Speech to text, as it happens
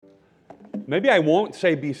Maybe I won't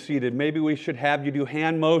say be seated. Maybe we should have you do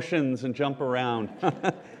hand motions and jump around.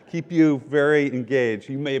 Keep you very engaged.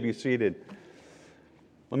 You may be seated.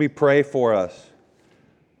 Let me pray for us.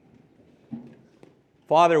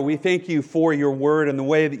 Father, we thank you for your word and the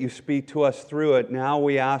way that you speak to us through it. Now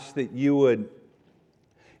we ask that you would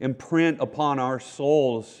imprint upon our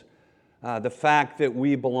souls the fact that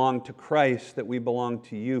we belong to Christ, that we belong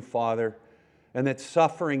to you, Father, and that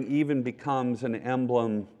suffering even becomes an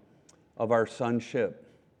emblem of our sonship,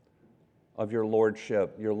 of your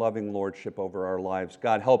lordship, your loving lordship over our lives.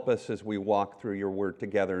 God, help us as we walk through your word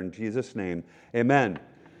together. In Jesus' name, amen.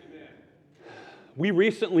 Amen. We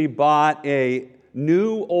recently bought a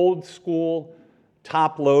new old school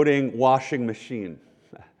top-loading washing machine.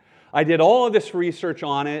 I did all of this research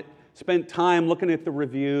on it, spent time looking at the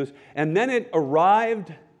reviews, and then it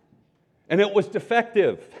arrived and it was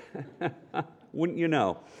defective. Wouldn't you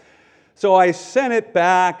know? So I sent it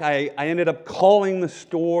back. I ended up calling the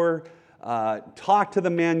store, talked to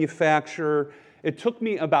the manufacturer. It took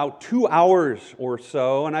me about 2 hours or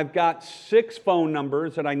so, and I've got 6 phone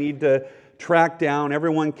numbers that I need to track down.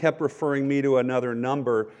 Everyone kept referring me to another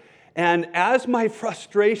number. And as my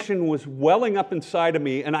frustration was welling up inside of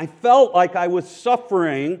me, and I felt like I was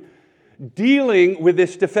suffering dealing with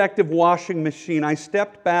this defective washing machine, I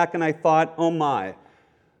stepped back and I thought, oh my,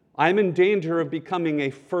 I'm in danger of becoming a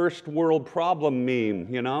first world problem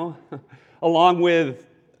meme, you know? Along with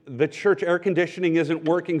the church air conditioning isn't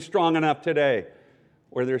working strong enough today,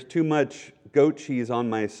 or there's too much goat cheese on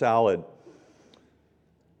my salad.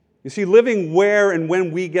 You see, living where and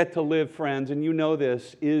when we get to live, friends, and you know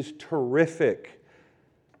this, is terrific.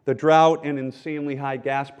 The drought and insanely high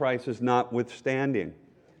gas prices notwithstanding.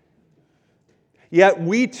 Yet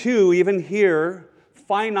we too, even here,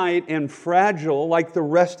 finite and fragile like the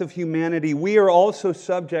rest of humanity, we are also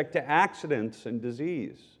subject to accidents and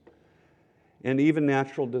disease and even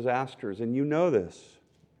natural disasters, and you know this.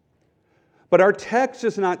 But our text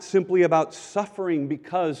is not simply about suffering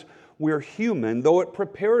because we're human, though it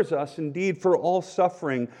prepares us indeed for all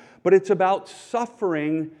suffering, but it's about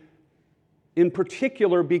suffering in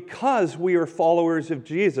particular because we are followers of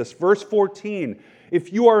Jesus. Verse 14,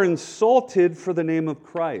 if you are insulted for the name of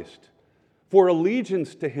Christ, for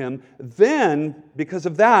allegiance to him, then because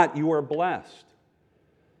of that you are blessed.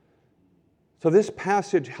 So this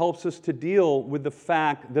passage helps us to deal with the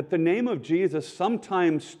fact that the name of Jesus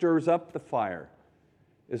sometimes stirs up the fire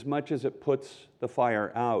as much as it puts the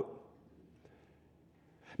fire out.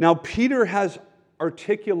 Now, Peter has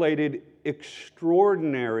articulated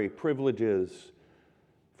extraordinary privileges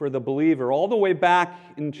for the believer. All the way back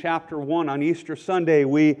in chapter 1 on Easter Sunday,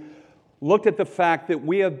 we looked at the fact that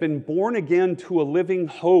we have been born again to a living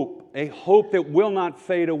hope, a hope that will not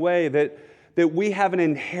fade away, that we have an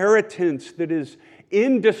inheritance that is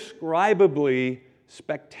indescribably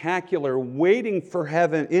spectacular, waiting for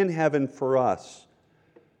heaven, in heaven for us.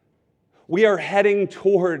 We are heading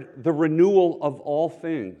toward the renewal of all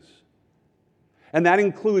things. And that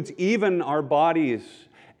includes even our bodies.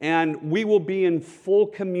 And we will be in full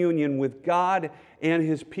communion with God and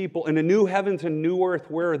his people in a new heavens and new earth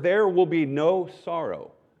where there will be no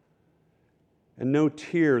sorrow and no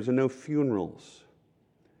tears and no funerals.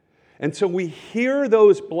 And so we hear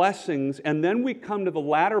those blessings, and then we come to the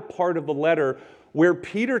latter part of the letter where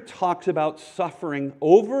Peter talks about suffering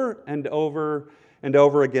over and over and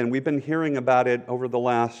over again. We've been hearing about it over the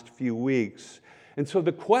last few weeks. And so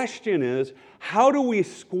the question is, how do we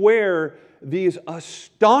square these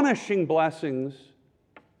astonishing blessings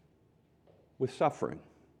with suffering?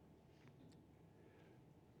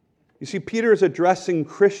 You see, Peter is addressing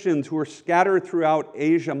Christians who are scattered throughout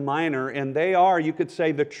Asia Minor, and they are, you could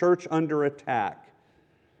say, the church under attack.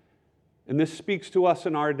 And this speaks to us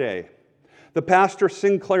in our day. The pastor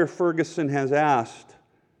Sinclair Ferguson has asked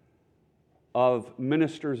of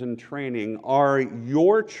ministers in training, are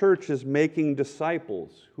your churches making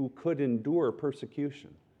disciples who could endure persecution?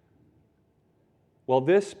 Well,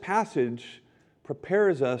 this passage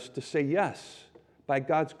prepares us to say yes, by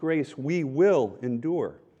God's grace, we will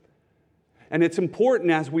endure. And it's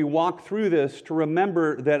important as we walk through this to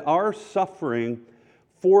remember that our suffering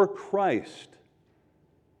for Christ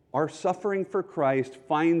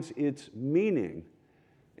finds its meaning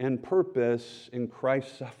and purpose in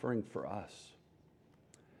Christ's suffering for us.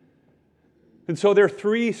 And so there are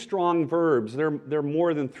 3 strong verbs. There are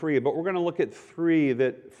more than 3, but we're going to look at 3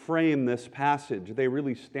 that frame this passage. They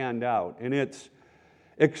really stand out. And it's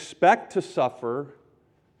expect to suffer,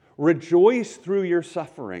 rejoice through your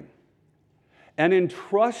suffering, and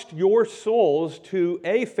entrust your souls to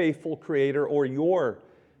a faithful Creator or your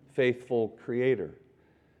faithful Creator.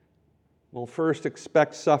 Well, first,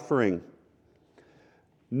 expect suffering.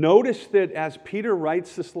 Notice that as Peter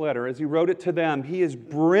writes this letter, as he wrote it to them, he is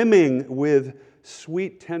brimming with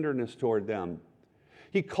sweet tenderness toward them.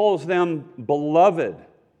 He calls them beloved.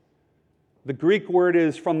 The Greek word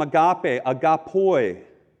is from agape, agapoi,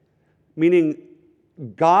 meaning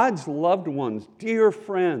God's loved ones, dear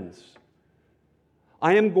friends.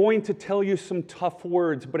 I am going to tell you some tough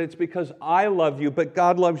words, but it's because I love you, but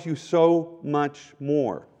God loves you so much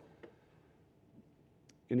more.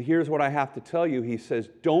 And here's what I have to tell you. He says,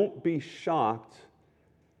 don't be shocked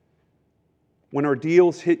when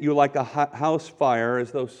ordeals hit you like a house fire,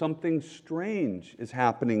 as though something strange is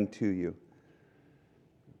happening to you.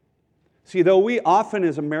 See, though we often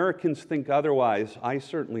as Americans think otherwise, I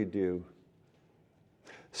certainly do,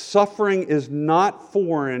 suffering is not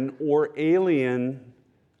foreign or alien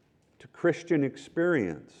to Christian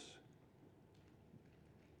experience.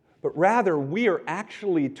 But rather, we are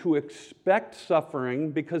actually to expect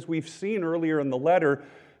suffering because we've seen earlier in the letter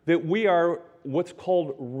that we are what's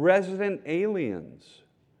called resident aliens.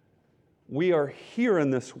 We are here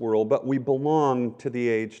in this world, but we belong to the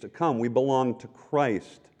age to come. We belong to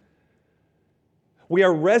Christ. We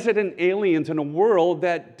are resident aliens in a world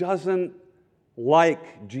that doesn't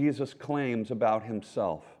like Jesus' claims about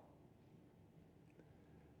himself.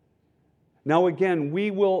 Now again, we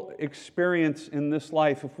will experience in this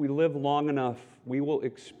life, if we live long enough, we will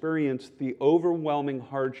experience the overwhelming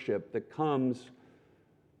hardship that comes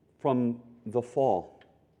from the fall.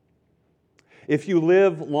 If you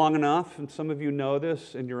live long enough, and some of you know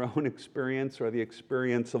this in your own experience or the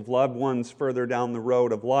experience of loved ones further down the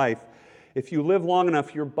road of life, if you live long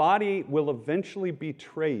enough, your body will eventually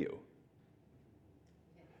betray you.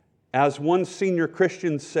 As one senior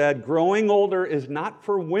Christian said, growing older is not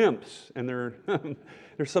for wimps. And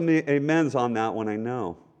there's some amens on that one, I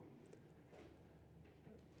know.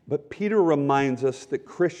 But Peter reminds us that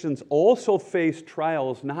Christians also face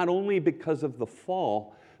trials not only because of the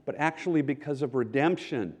fall, but actually because of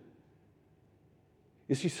redemption.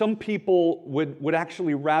 You see, some people would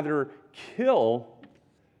actually rather kill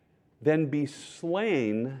than be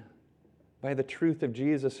slain by the truth of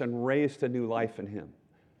Jesus and raised to new life in him.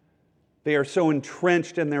 They are so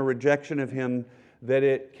entrenched in their rejection of him that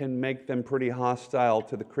it can make them pretty hostile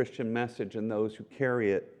to the Christian message and those who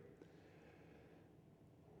carry it.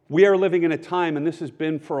 We are living in a time, and this has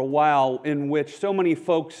been for a while, in which so many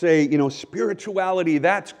folks say, spirituality,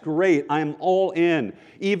 that's great, I'm all in.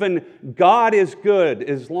 Even God is good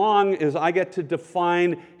as long as I get to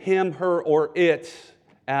define him, her, or it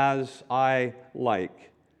as I like.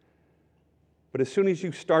 But as soon as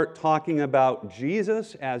you start talking about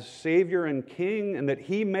Jesus as Savior and King and that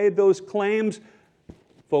he made those claims,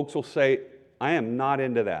 folks will say, I am not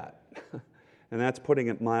into that. And that's putting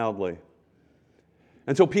it mildly.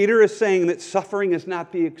 And so Peter is saying that suffering is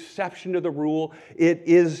not the exception to the rule, it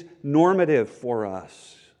is normative for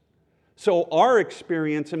us. So our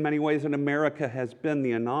experience in many ways in America has been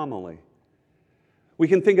the anomaly. We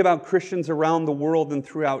can think about Christians around the world and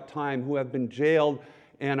throughout time who have been jailed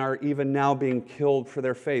and are even now being killed for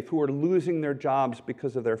their faith, who are losing their jobs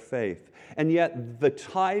because of their faith. And yet the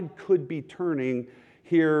tide could be turning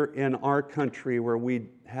here in our country where we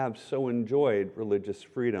have so enjoyed religious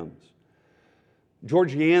freedoms.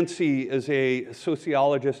 George Yancey is a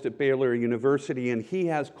sociologist at Baylor University, and he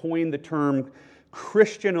has coined the term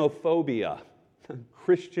Christianophobia.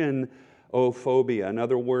 Christianophobia. In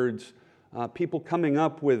other words, people coming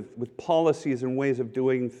up with policies and ways of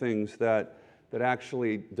doing things that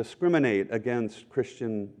actually discriminate against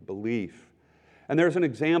Christian belief. And there's an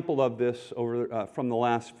example of this from the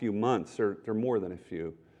last few months. There are more than a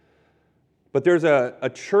few. But there's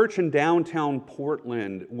a church in downtown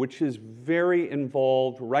Portland which is very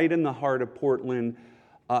involved, right in the heart of Portland,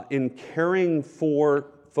 in caring for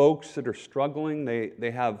folks that are struggling.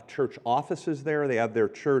 They have church offices there. They have their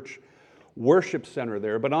church worship center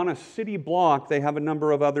there. But on a city block, they have a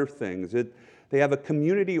number of other things. They have a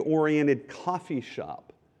community-oriented coffee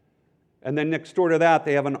shop. And then next door to that,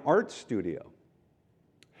 they have an art studio.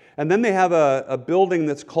 And then they have a building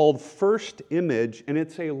that's called First Image, and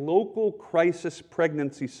it's a local crisis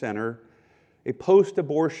pregnancy center, a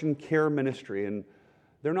post-abortion care ministry. And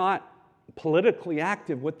they're not politically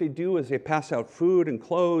active. What they do is they pass out food and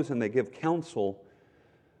clothes, and they give counsel.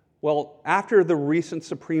 Well, after the recent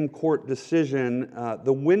Supreme Court decision,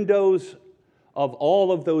 the windows of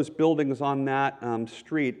all of those buildings on that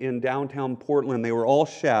street in downtown Portland, they were all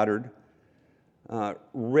shattered.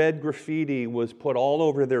 Red graffiti was put all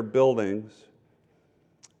over their buildings.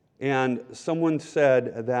 And someone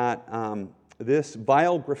said that this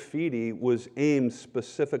vile graffiti was aimed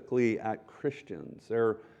specifically at Christians.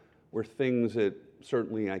 There were things that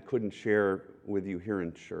certainly I couldn't share with you here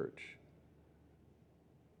in church.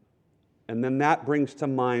 And then that brings to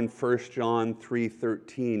mind 1 John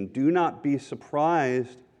 3:13. Do not be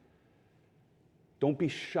surprised. Don't be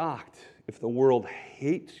shocked if the world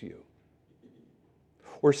hates you.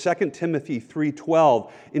 Or 2 Timothy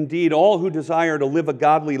 3:12. Indeed, all who desire to live a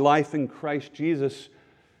godly life in Christ Jesus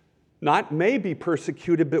not may be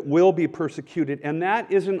persecuted, but will be persecuted. And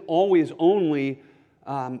that isn't always only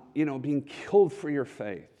being killed for your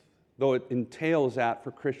faith, though it entails that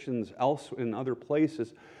for Christians else in other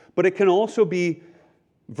places. But it can also be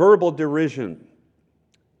verbal derision.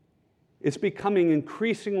 It's becoming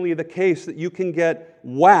increasingly the case that you can get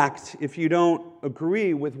whacked if you don't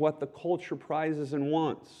agree with what the culture prizes and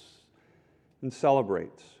wants and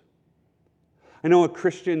celebrates. I know a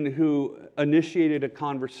Christian who initiated a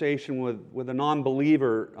conversation with a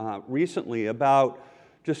non-believer recently about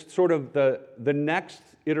just sort of the next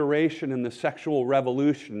iteration in the sexual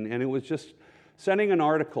revolution, and it was just sending an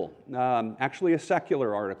article, actually a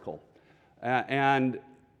secular article, and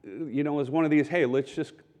it was one of these, hey, let's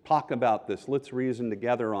just talk about this, let's reason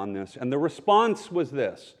together on this. And the response was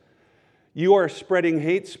this: you are spreading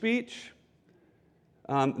hate speech.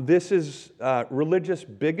 This is religious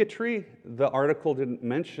bigotry. The article didn't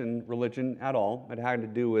mention religion at all. It had to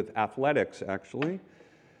do with athletics, actually.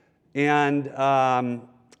 And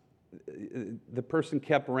the person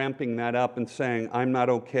kept ramping that up and saying, I'm not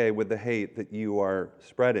okay with the hate that you are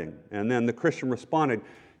spreading. And then the Christian responded,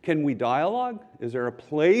 can we dialogue? Is there a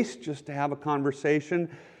place just to have a conversation?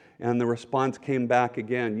 And the response came back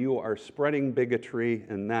again, you are spreading bigotry,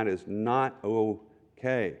 and that is not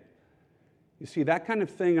okay. You see, that kind of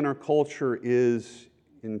thing in our culture is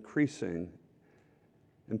increasing.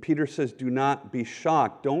 And Peter says, do not be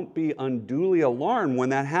shocked. Don't be unduly alarmed when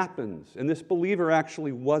that happens. And this believer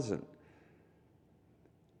actually wasn't.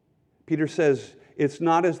 Peter says, it's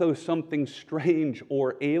not as though something strange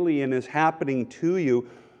or alien is happening to you.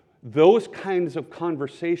 Those kinds of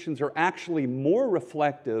conversations are actually more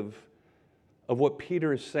reflective of what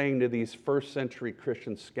Peter is saying to these first century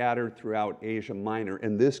Christians scattered throughout Asia Minor.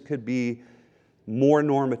 And this could be more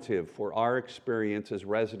normative for our experience as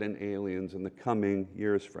resident aliens in the coming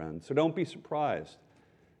years, friends. So don't be surprised.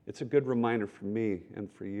 It's a good reminder for me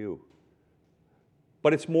and for you.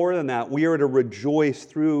 But it's more than that. We are to rejoice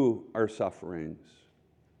through our sufferings.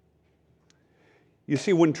 You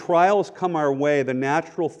see, when trials come our way, the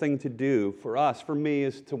natural thing to do for us, for me,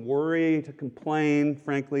 is to worry, to complain,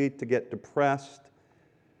 frankly, to get depressed.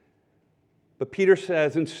 But Peter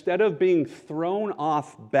says, instead of being thrown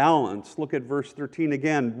off balance, look at verse 13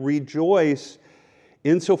 again, rejoice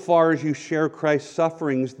insofar as you share Christ's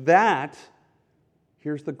sufferings, that,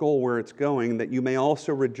 here's the goal where it's going, that you may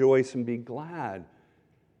also rejoice and be glad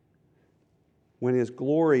when His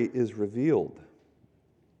glory is revealed.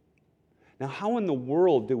 Now, how in the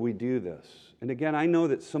world do we do this? And again, I know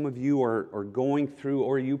that some of you are going through,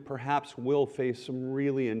 or you perhaps will face some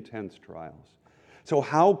really intense trials. So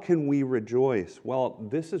how can we rejoice? Well,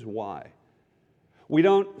 this is why. We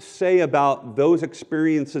don't say about those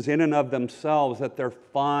experiences in and of themselves that they're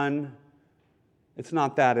fun. It's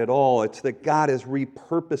not that at all. It's that God is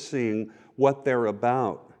repurposing what they're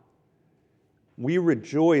about. We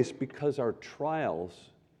rejoice because our trials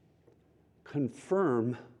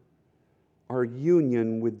confirm our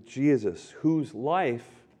union with Jesus, whose life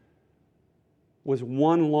was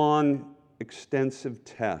one long, extensive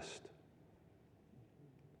test.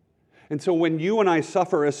 And so when you and I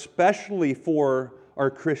suffer, especially for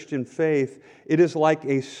our Christian faith, it is like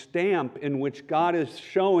a stamp in which God is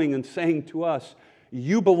showing and saying to us,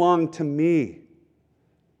 you belong to me.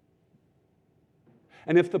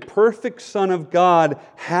 And if the perfect Son of God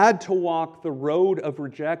had to walk the road of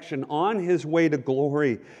rejection on His way to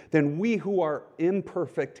glory, then we who are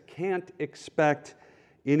imperfect can't expect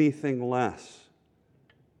anything less.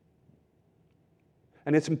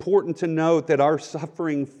 And it's important to note that our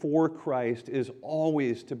suffering for Christ is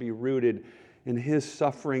always to be rooted in His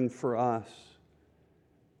suffering for us.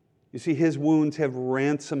 You see, His wounds have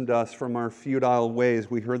ransomed us from our futile ways.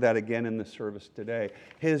 We heard that again in the service today.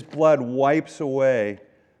 His blood wipes away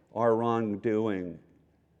our wrongdoing.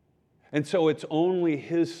 And so it's only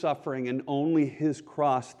His suffering and only His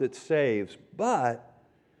cross that saves. But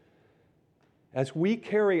as we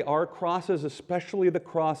carry our crosses, especially the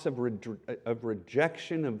cross of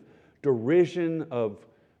rejection, of derision, of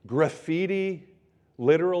graffiti,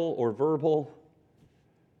 literal or verbal,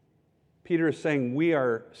 Peter is saying we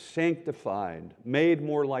are sanctified, made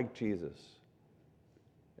more like Jesus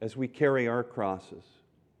as we carry our crosses.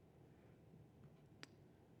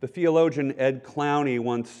 The theologian Ed Clowney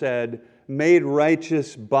once said, made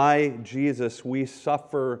righteous by Jesus, we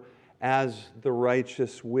suffer as the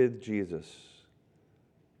righteous with Jesus.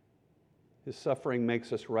 His suffering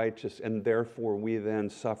makes us righteous, and therefore we then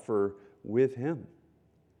suffer with him.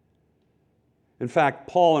 In fact,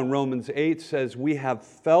 Paul in Romans 8 says we have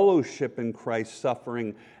fellowship in Christ's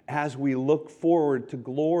suffering as we look forward to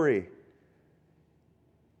glory.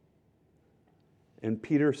 And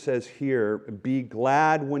Peter says here, be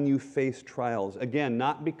glad when you face trials. Again,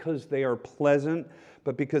 not because they are pleasant,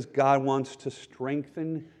 but because God wants to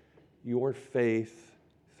strengthen your faith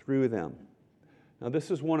through them. Now,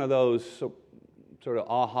 this is one of those sort of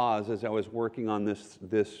ahas as I was working on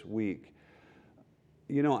this week.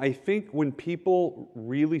 You know, I think when people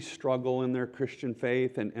really struggle in their Christian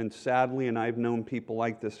faith, and sadly, and I've known people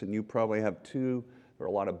like this, and you probably have too, there are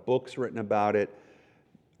a lot of books written about it,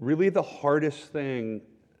 really the hardest thing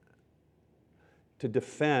to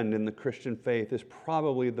defend in the Christian faith is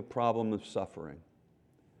probably the problem of suffering.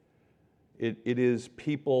 It is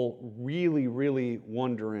people really, really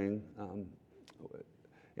wondering,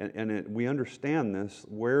 we understand this,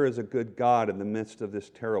 where is a good God in the midst of this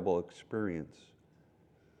terrible experience?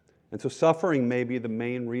 And so suffering may be the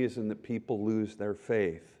main reason that people lose their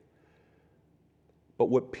faith. But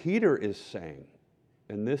what Peter is saying,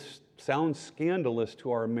 and this sounds scandalous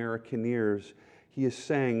to our American ears, he is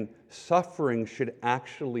saying suffering should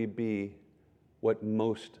actually be what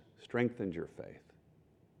most strengthens your faith.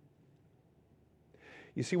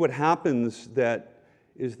 You see, what happens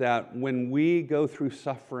is that when we go through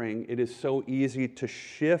suffering, it is so easy to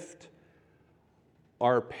shift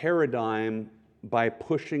our paradigm by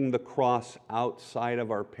pushing the cross outside of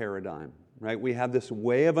our paradigm, right? We have this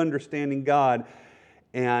way of understanding God,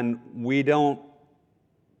 and we don't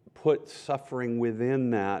put suffering within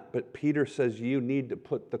that. But Peter says you need to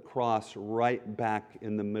put the cross right back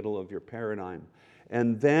in the middle of your paradigm.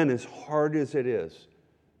 And then, as hard as it is,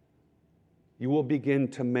 you will begin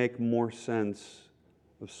to make more sense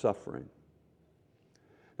of suffering.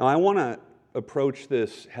 Now, I want to approach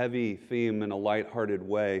this heavy theme in a lighthearted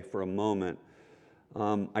way for a moment.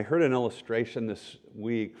 I heard an illustration this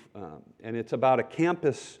week, and it's about a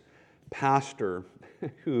campus pastor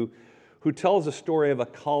who tells a story of a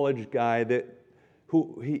college guy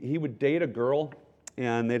who he would date a girl,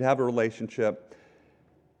 and they'd have a relationship,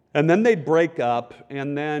 and then they'd break up,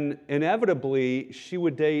 and then inevitably she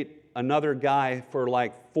would date another guy for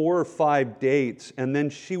like 4 or 5 dates, and then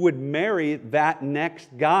she would marry that next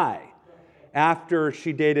guy after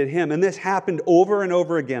she dated him. And this happened over and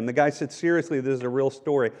over again. The guy said, seriously, this is a real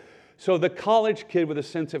story. So the college kid with a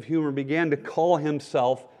sense of humor began to call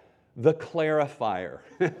himself the clarifier.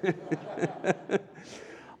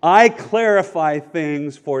 I clarify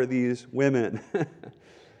things for these women.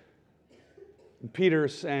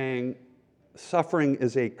 Peter's saying suffering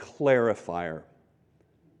is a clarifier.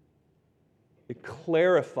 It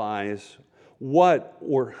clarifies what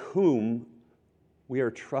or whom we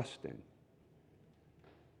are trusting.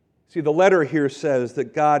 See, the letter here says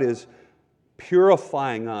that God is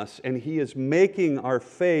purifying us, and He is making our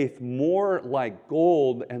faith more like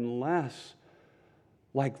gold and less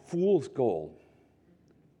like fool's gold.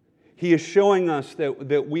 He is showing us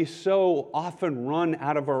that we so often run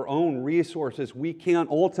out of our own resources, we can't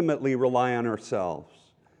ultimately rely on ourselves.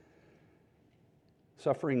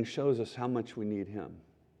 Suffering shows us how much we need Him.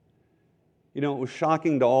 You know, it was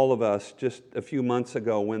shocking to all of us just a few months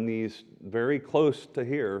ago when these very close to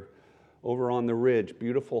here, over on the ridge,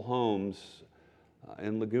 beautiful homes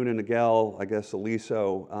in Laguna Niguel, I guess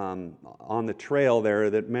Aliso, on the trail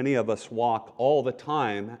there that many of us walk all the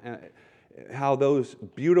time, how those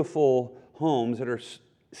beautiful homes that are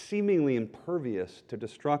seemingly impervious to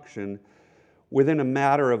destruction, within a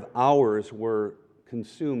matter of hours were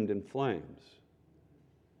consumed in flames.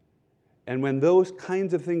 And when those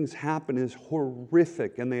kinds of things happen, it is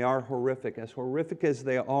horrific, and they are horrific. As horrific as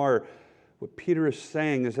they are, what Peter is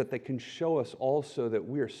saying is that they can show us also that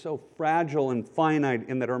we are so fragile and finite,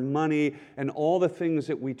 and that our money and all the things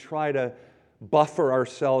that we try to buffer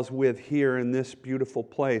ourselves with here in this beautiful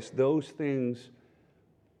place, those things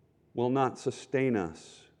will not sustain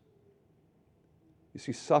us. You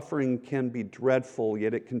see, suffering can be dreadful,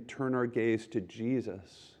 yet it can turn our gaze to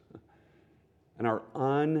Jesus and our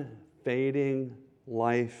unfading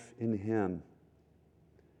life in Him.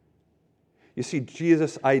 You see,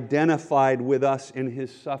 Jesus identified with us in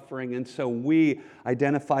His suffering, and so we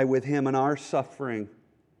identify with Him in our suffering.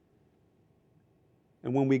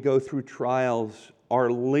 And when we go through trials,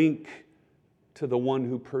 our link to the one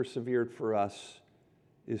who persevered for us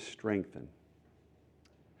is strengthened.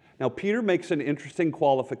 Now, Peter makes an interesting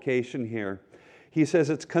qualification here. He says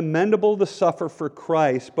it's commendable to suffer for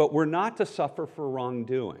Christ, but we're not to suffer for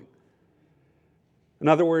wrongdoing. In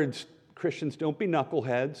other words, Christians, don't be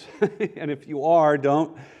knuckleheads. And if you are,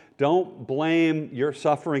 don't blame your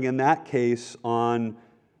suffering in that case on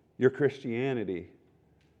your Christianity.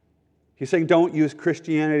 He's saying don't use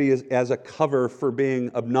Christianity as a cover for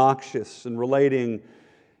being obnoxious and relating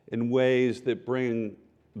in ways that bring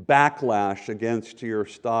backlash against your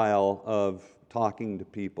style of talking to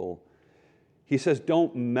people. He says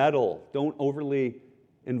don't meddle, don't overly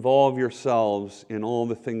involve yourselves in all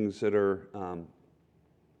the things that are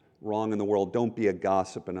wrong in the world. Don't be a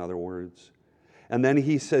gossip, in other words. And then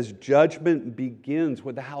he says judgment begins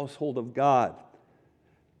with the household of God.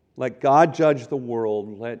 Let God judge the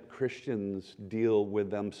world. Let Christians deal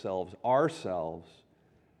with themselves, ourselves.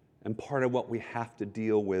 And part of what we have to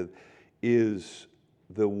deal with is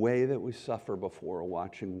the way that we suffer before a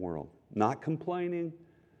watching world. Not complaining,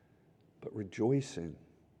 but rejoicing.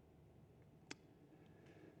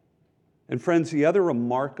 And friends, the other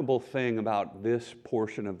remarkable thing about this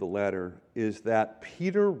portion of the letter is that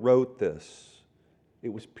Peter wrote this. It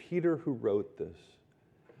was Peter who wrote this,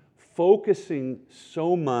 focusing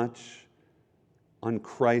so much on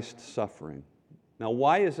Christ's suffering. Now,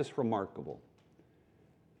 why is this remarkable?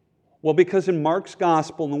 Well, because in Mark's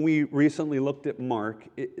gospel, and we recently looked at Mark,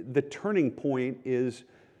 the turning point is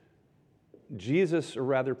Jesus, or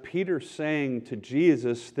rather Peter, saying to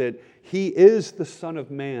Jesus that he is the Son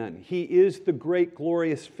of Man. He is the great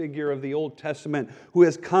glorious figure of the Old Testament who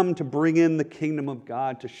has come to bring in the kingdom of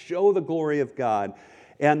God, to show the glory of God.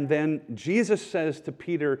 And then Jesus says to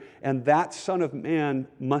Peter, and that Son of Man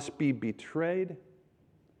must be betrayed.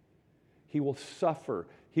 He will suffer.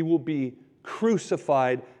 He will be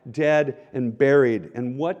crucified, dead, and buried.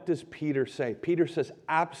 And what does Peter say? Peter says,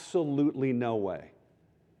 absolutely no way.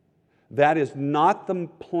 That is not the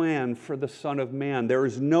plan for the Son of Man. There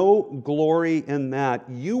is no glory in that.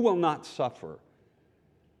 You will not suffer.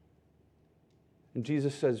 And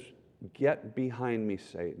Jesus says, get behind me,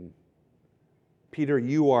 Satan. Peter,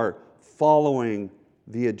 you are following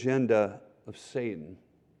the agenda of Satan.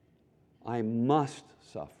 I must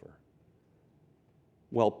suffer.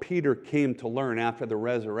 Well, Peter came to learn after the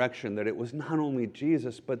resurrection that it was not only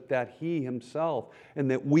Jesus, but that he himself,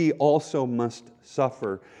 and that we also must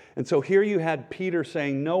suffer. And so here you had Peter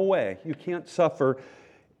saying, no way, you can't suffer.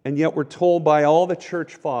 And yet we're told by all the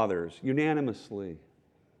church fathers unanimously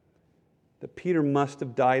that Peter must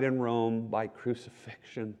have died in Rome by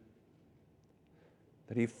crucifixion,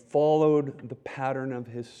 that he followed the pattern of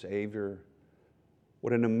his Savior.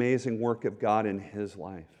 What an amazing work of God in his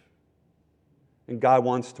life. And God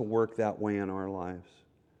wants to work that way in our lives.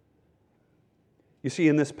 You see,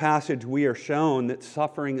 in this passage, we are shown that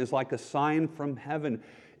suffering is like a sign from heaven.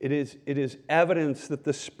 It is evidence that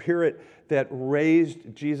the Spirit that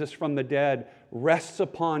raised Jesus from the dead rests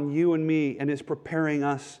upon you and me and is preparing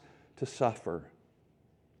us to suffer.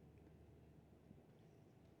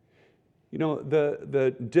 You know,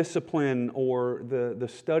 the discipline or the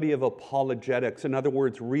study of apologetics, in other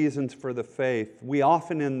words, reasons for the faith, we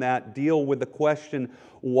often in that deal with the question,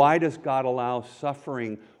 why does God allow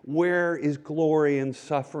suffering? Where is glory in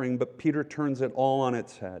suffering? But Peter turns it all on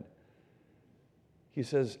its head. He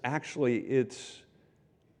says, actually, it's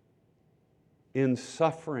in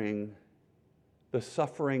suffering, the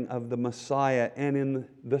suffering of the Messiah, and in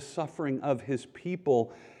the suffering of his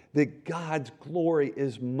people, that God's glory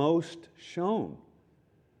is most shown.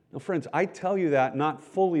 Now, friends, I tell you that not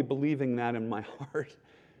fully believing that in my heart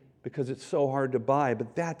because it's so hard to buy,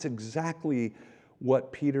 but that's exactly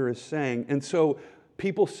what Peter is saying. And so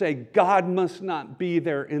people say, God must not be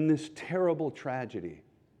there in this terrible tragedy.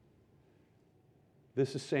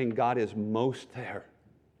 This is saying God is most there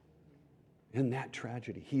in that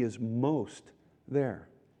tragedy. He is most there.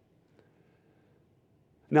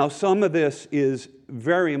 Now, some of this is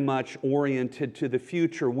very much oriented to the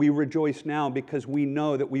future. We rejoice now because we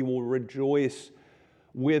know that we will rejoice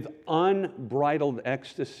with unbridled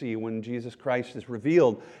ecstasy when Jesus Christ is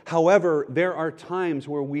revealed. However, there are times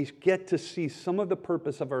where we get to see some of the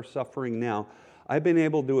purpose of our suffering now. I've been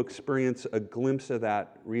able to experience a glimpse of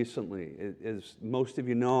that recently. As most of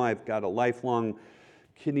you know, I've got a lifelong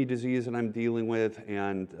kidney disease that I'm dealing with,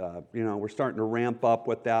 and we're starting to ramp up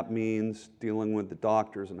what that means, dealing with the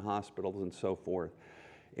doctors and hospitals and so forth.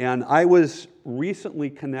 And I was recently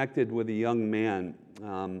connected with a young man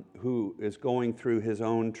who is going through his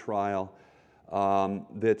own trial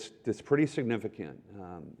that's pretty significant.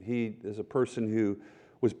 He is a person who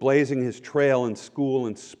was blazing his trail in school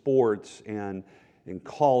and sports and in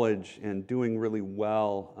college and doing really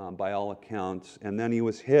well by all accounts. And then he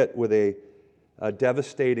was hit with a a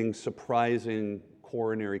devastating, surprising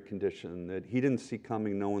coronary condition that he didn't see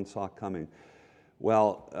coming, no one saw coming.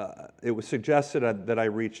 Well, it was suggested that I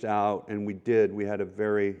reached out, and we did. We had a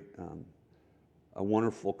very a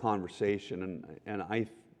wonderful conversation, and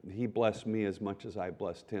he blessed me as much as I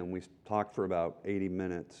blessed him. We talked for about 80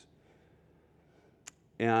 minutes.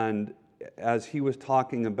 And as he was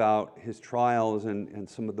talking about his trials and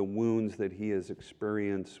some of the wounds that he has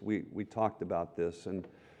experienced, we talked about this. And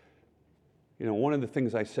one of the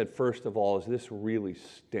things I said first of all is this really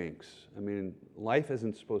stinks. I mean, life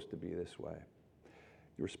isn't supposed to be this way.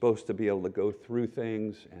 You're supposed to be able to go through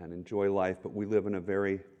things and enjoy life, but we live in a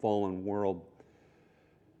very fallen world.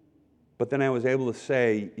 But then I was able to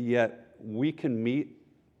say, yet we can meet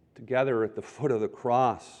together at the foot of the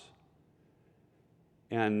cross.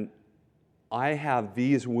 And I have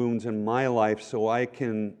these wounds in my life so I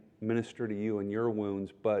can minister to you in your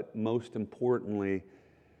wounds, but most importantly,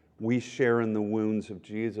 we share in the wounds of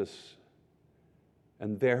Jesus,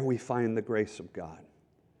 and there we find the grace of God.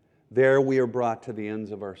 There we are brought to the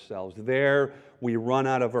ends of ourselves. There we run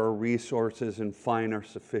out of our resources and find our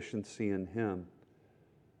sufficiency in Him.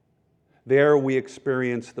 There we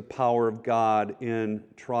experience the power of God in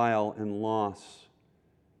trial and loss.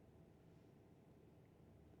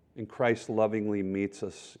 And Christ lovingly meets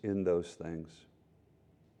us in those things.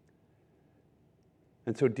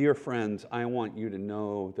 And so, dear friends, I want you to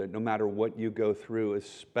know that no matter what you go through,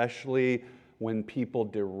 especially when people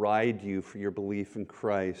deride you for your belief in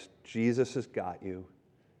Christ, Jesus has got you.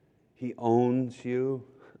 He owns you.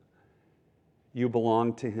 You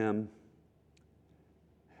belong to Him.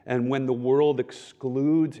 And when the world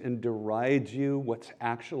excludes and derides you, what's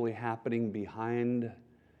actually happening behind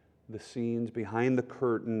the scenes, behind the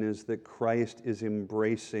curtain, is that Christ is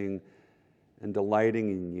embracing and delighting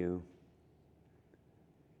in you.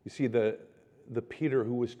 You see, the Peter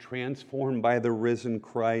who was transformed by the risen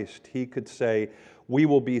Christ, he could say, we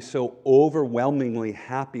will be so overwhelmingly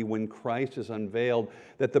happy when Christ is unveiled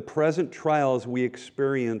that the present trials we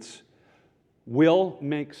experience will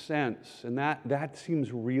make sense. And that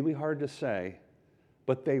seems really hard to say,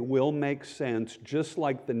 but they will make sense, just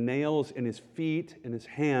like the nails in his feet and his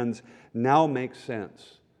hands now make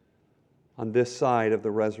sense on this side of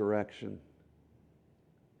the resurrection.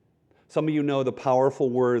 Some of you know the powerful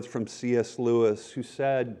words from C.S. Lewis, who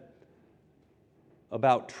said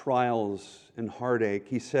about trials and heartache,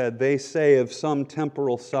 he said, they say of some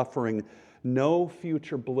temporal suffering, no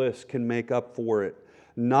future bliss can make up for it,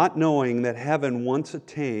 not knowing that heaven once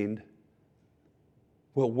attained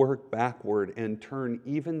will work backward and turn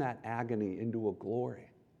even that agony into a glory.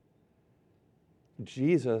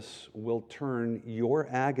 Jesus will turn your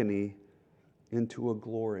agony into a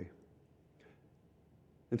glory.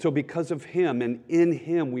 And so because of Him and in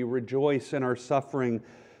Him we rejoice in our suffering.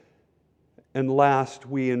 And last,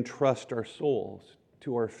 we entrust our souls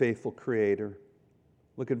to our faithful Creator.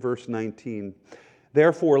 Look at verse 19.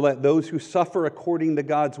 Therefore, let those who suffer according to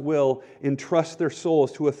God's will entrust their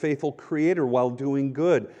souls to a faithful Creator while doing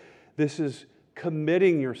good. This is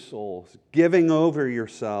committing your souls, giving over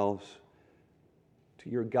yourselves to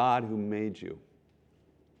your God who made you.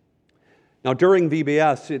 Now, during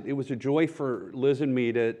VBS, it was a joy for Liz and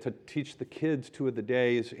me to teach the kids 2 of the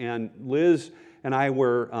days. And Liz and I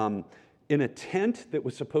were in a tent that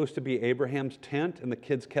was supposed to be Abraham's tent, and the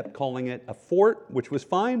kids kept calling it a fort, which was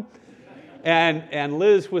fine. And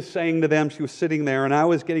Liz was saying to them, she was sitting there, and I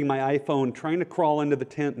was getting my iPhone, trying to crawl into the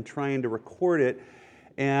tent and trying to record it.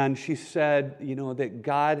 And she said, that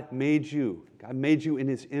God made you in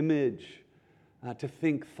His image, to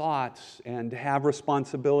think thoughts and to have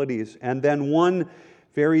responsibilities. And then one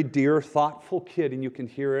very dear, thoughtful kid, and you can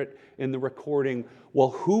hear it in the recording, well,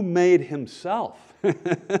 who made himself?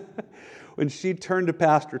 When she turned to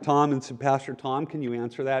Pastor Tom and said, Pastor Tom, can you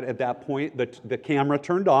answer that? At that point, the camera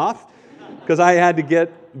turned off because I had to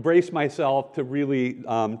brace myself to really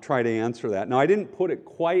try to answer that. Now, I didn't put it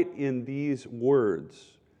quite in these words,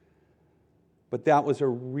 but that was a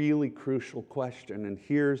really crucial question, and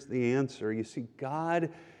here's the answer. You see, God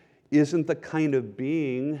isn't the kind of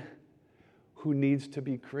being who needs to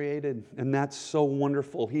be created, and that's so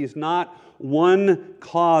wonderful. He's not one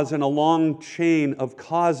cause in a long chain of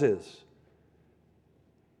causes,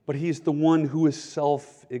 but He's the one who is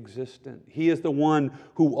self-existent. He is the one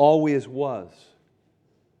who always was.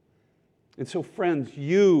 And so, friends,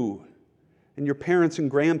 you and your parents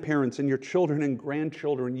and grandparents and your children and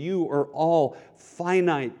grandchildren, you are all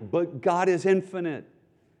finite, but God is infinite.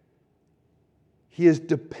 He is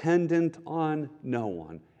dependent on no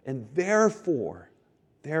one. And therefore,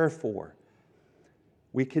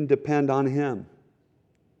 we can depend on Him.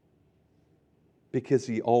 because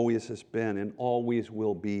He always has been and always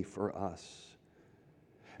will be for us.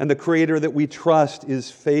 And the Creator that we trust is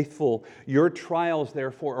faithful. Your trials,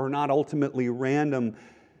 therefore, are not ultimately random.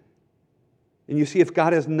 And you see, if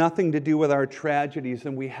God has nothing to do with our tragedies,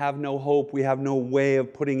 then we have no hope. We have no way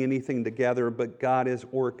of putting anything together. But God is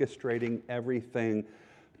orchestrating everything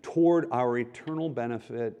toward our eternal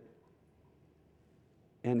benefit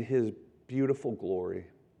and His beautiful glory.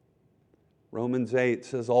 Romans 8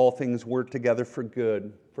 says, all things work together for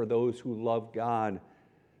good for those who love God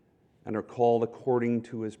and are called according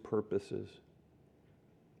to His purposes.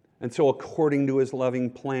 And so according to His loving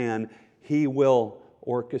plan, He will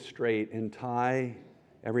orchestrate and tie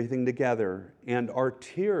everything together. And our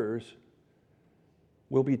tears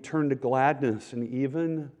will be turned to gladness and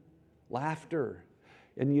even laughter.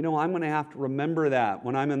 And you know, I'm going to have to remember that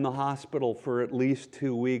when I'm in the hospital for at least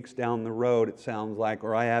 2 weeks down the road, it sounds like,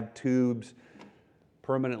 or I have tubes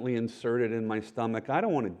permanently inserted in my stomach. I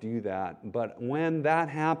don't want to do that. But when that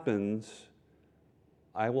happens,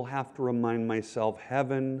 I will have to remind myself,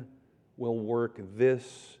 heaven will work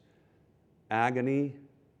this agony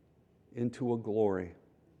into a glory.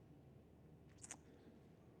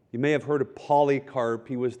 You may have heard of Polycarp.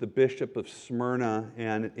 He was the bishop of Smyrna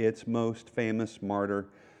and its most famous martyr.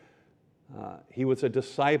 He was a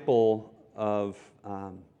disciple of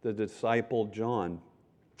the disciple John.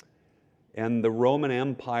 And the Roman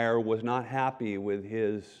Empire was not happy with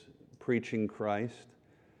his preaching Christ.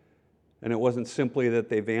 And it wasn't simply that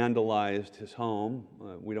they vandalized his home.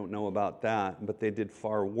 We don't know about that, but they did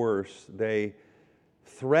far worse. They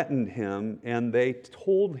threatened him and they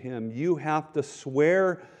told him, you have to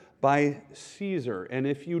swear by Caesar. And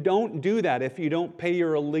if you don't do that, if you don't pay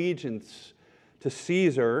your allegiance to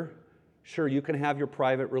Caesar, sure, you can have your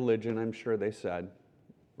private religion, I'm sure they said,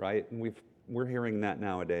 right? And we're hearing that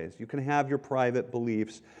nowadays. You can have your private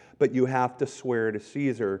beliefs, but you have to swear to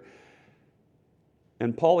Caesar.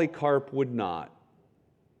 And Polycarp would not.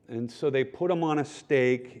 And so they put him on a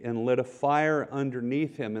stake and lit a fire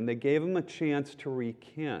underneath him, and they gave him a chance to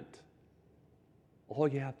recant. All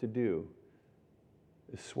you have to do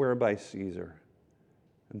is swear by Caesar.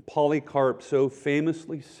 And Polycarp so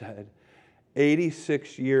famously said,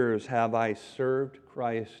 86 years have I served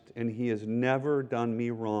Christ, and He has never done me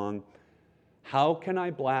wrong. How can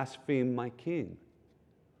I blaspheme my King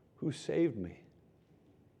who saved me?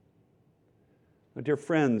 Now, dear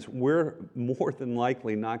friends, we're more than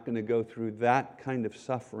likely not going to go through that kind of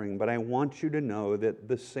suffering, but I want you to know that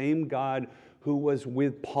the same God who was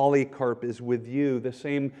with Polycarp is with you, the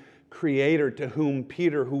same Creator to whom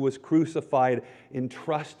Peter, who was crucified,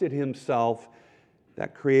 entrusted himself.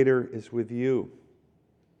 That Creator is with you.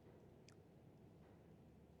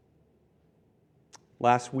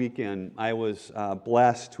 Last weekend, I was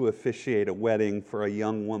blessed to officiate a wedding for a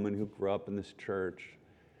young woman who grew up in this church.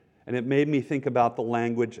 And it made me think about the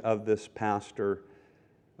language of this pastor,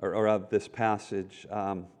 or of this passage.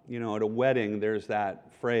 At a wedding, there's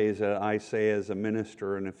that phrase that I say as a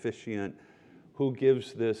minister, an officiant, who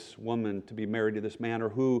gives this woman to be married to this man, or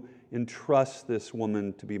who entrusts this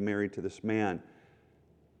woman to be married to this man.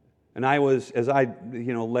 And I was, as I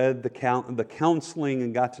led the counseling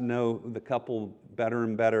and got to know the couple better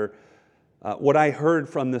and better, what I heard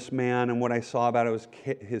from this man and what I saw about it was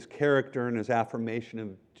his character and his affirmation of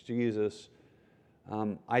Jesus.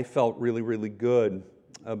 I felt really, really good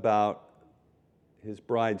about his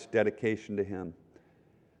bride's dedication to him.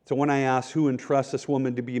 So when I asked who entrusts this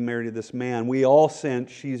woman to be married to this man, we all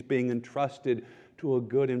sense she's being entrusted to a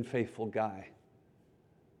good and faithful guy.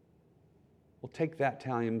 Well, take that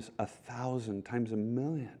times 1,000, times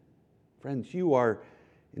 1,000,000. Friends, you are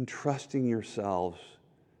entrusting yourselves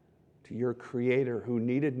to your Creator who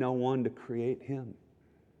needed no one to create Him,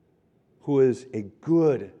 who is a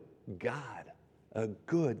good God, a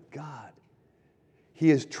good God. He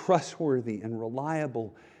is trustworthy and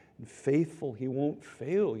reliable and faithful. He won't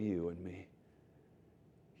fail you and me.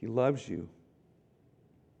 He loves you.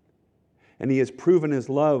 And He has proven His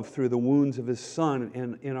love through the wounds of His Son,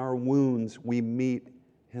 and in our wounds we meet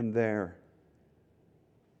Him there.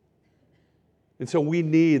 And so we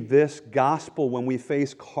need this gospel when we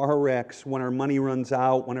face car wrecks, when our money runs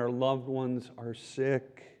out, when our loved ones are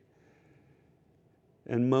sick.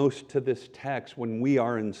 And most to this text, when we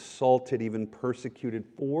are insulted, even persecuted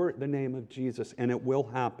for the name of Jesus, and it will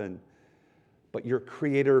happen. But your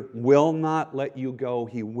Creator will not let you go.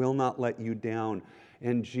 He will not let you down.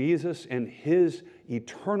 And Jesus and His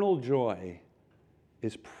eternal joy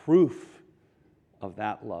is proof of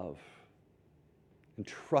that love.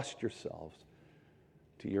 Entrust yourselves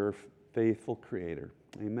to your faithful Creator.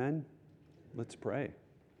 Amen? Let's pray.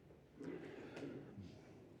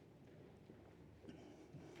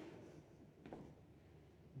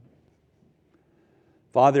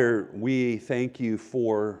 Father, we thank you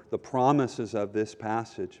for the promises of this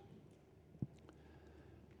passage.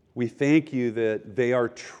 We thank you that they are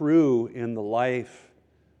true in the life,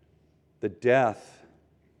 the death,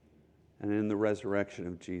 and in the resurrection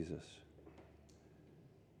of Jesus.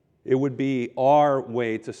 It would be our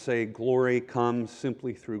way to say glory comes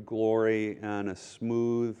simply through glory and a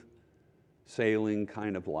smooth sailing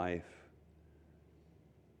kind of life.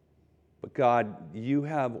 But God, you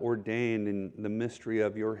have ordained in the mystery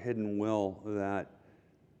of your hidden will that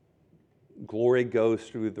glory goes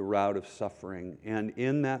through the route of suffering. And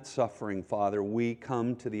in that suffering, Father, we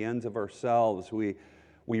come to the ends of ourselves. We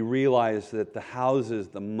realize that the houses,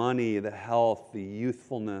 the money, the health, the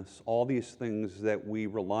youthfulness, all these things that we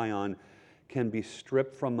rely on can be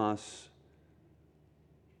stripped from us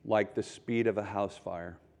like the speed of a house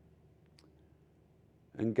fire.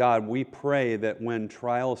 And God, we pray that when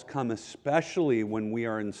trials come, especially when we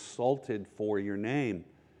are insulted for your name,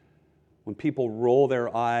 when people roll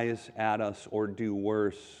their eyes at us or do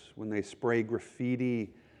worse, when they spray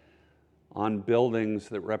graffiti on buildings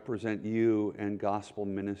that represent you and gospel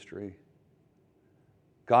ministry.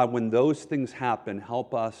 God, when those things happen,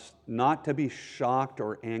 help us not to be shocked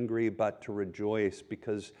or angry, but to rejoice,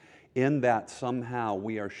 because in that somehow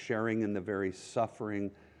we are sharing in the very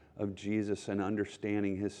suffering of Jesus and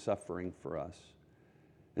understanding his suffering for us.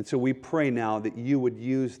 And so we pray now that you would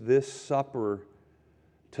use this supper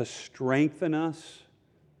to strengthen us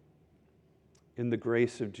in the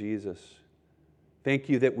grace of Jesus. Thank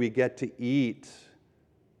you that we get to eat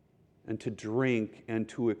and to drink and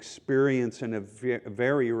to experience in a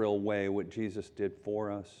very real way what Jesus did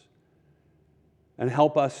for us. And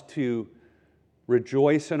help us to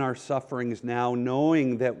rejoice in our sufferings now,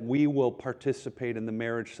 knowing that we will participate in the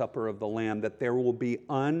marriage supper of the Lamb, that there will be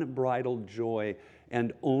unbridled joy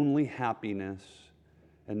and only happiness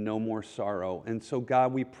and no more sorrow. And so,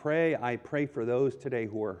 God, I pray for those today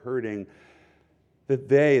who are hurting,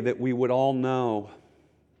 that we would all know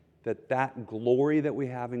that glory that we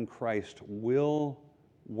have in Christ will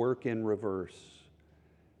work in reverse,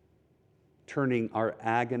 turning our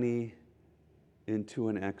agony into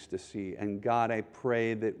an ecstasy. And God, I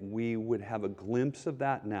pray that we would have a glimpse of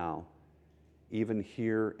that now, even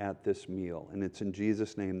here at this meal. And it's in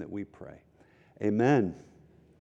Jesus' name that we pray. Amen.